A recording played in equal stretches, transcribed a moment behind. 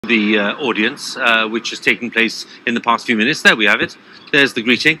The audience, which has taken place in the past few minutes. There we have it. There's the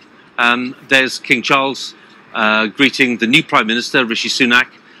greeting. There's King Charles greeting the new Prime Minister, Rishi Sunak.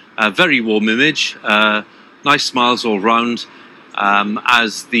 Very warm image. Nice smiles all round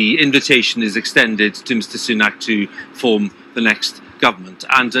as the invitation is extended to Mr. Sunak to form the next government.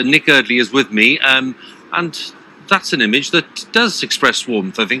 And Nick Eardley is with me. And that's an image that does express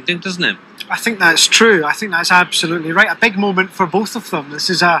warmth, I think, doesn't it? I think that's true. I think that's absolutely right. A big moment for both of them. This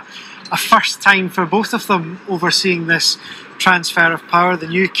is a first time for both of them overseeing this transfer of power. The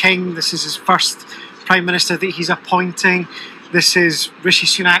new king, this is his first Prime Minister that he's appointing. This is Rishi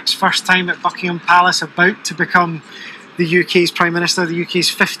Sunak's first time at Buckingham Palace, about to become the UK's Prime Minister, the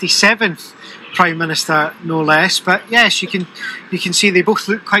UK's 57th Prime Minister, no less. But yes, you can see they both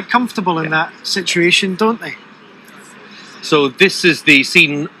look quite comfortable in that situation, don't they? So this is the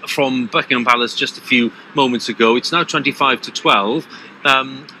scene from Buckingham Palace just a few moments ago. It's now 25 to 12.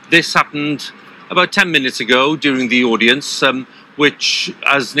 This happened about 10 minutes ago during the audience, which,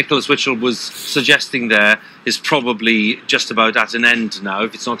 as Nicholas Witchell was suggesting there, is probably just about at an end now,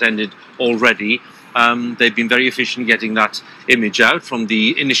 if it's not ended already. They've been very efficient getting that image out from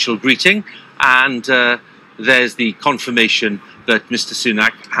the initial greeting, and there's the confirmation that Mr.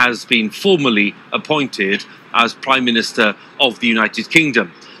 Sunak has been formally appointed as Prime Minister of the United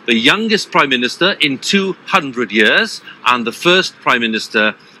Kingdom. The youngest Prime Minister in 200 years and the first Prime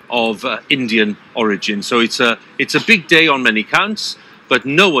Minister of Indian origin. So it's a big day on many counts, but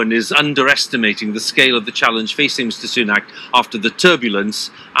no one is underestimating the scale of the challenge facing Mr. Sunak after the turbulence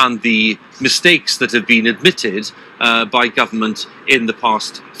and the mistakes that have been admitted by government in the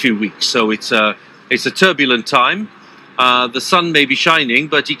past few weeks. So it's a turbulent time. The sun may be shining,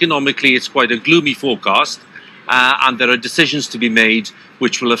 but economically it's quite a gloomy forecast. And there are decisions to be made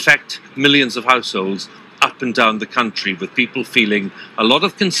which will affect millions of households up and down the country, with people feeling a lot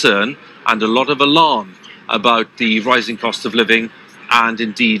of concern and a lot of alarm about the rising cost of living and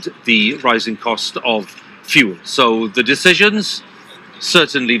indeed the rising cost of fuel. So the decisions,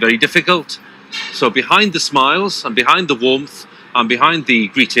 certainly very difficult. So behind the smiles and behind the warmth and behind the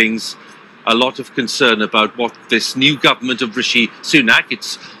greetings, a lot of concern about what this new government of Rishi Sunak,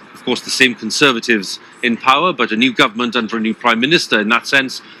 it's of course the same Conservatives in power, but a new government under a new Prime Minister in that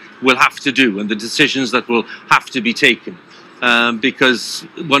sense will have to do, and the decisions that will have to be taken. Because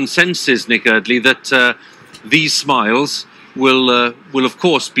one senses, Nick Eardley, that these smiles will of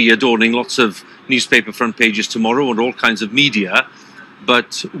course be adorning lots of newspaper front pages tomorrow and all kinds of media,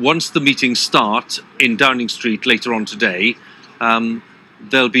 but once the meetings start in Downing Street later on today,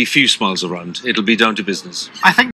 there'll be few smiles around. It'll be down to business. I think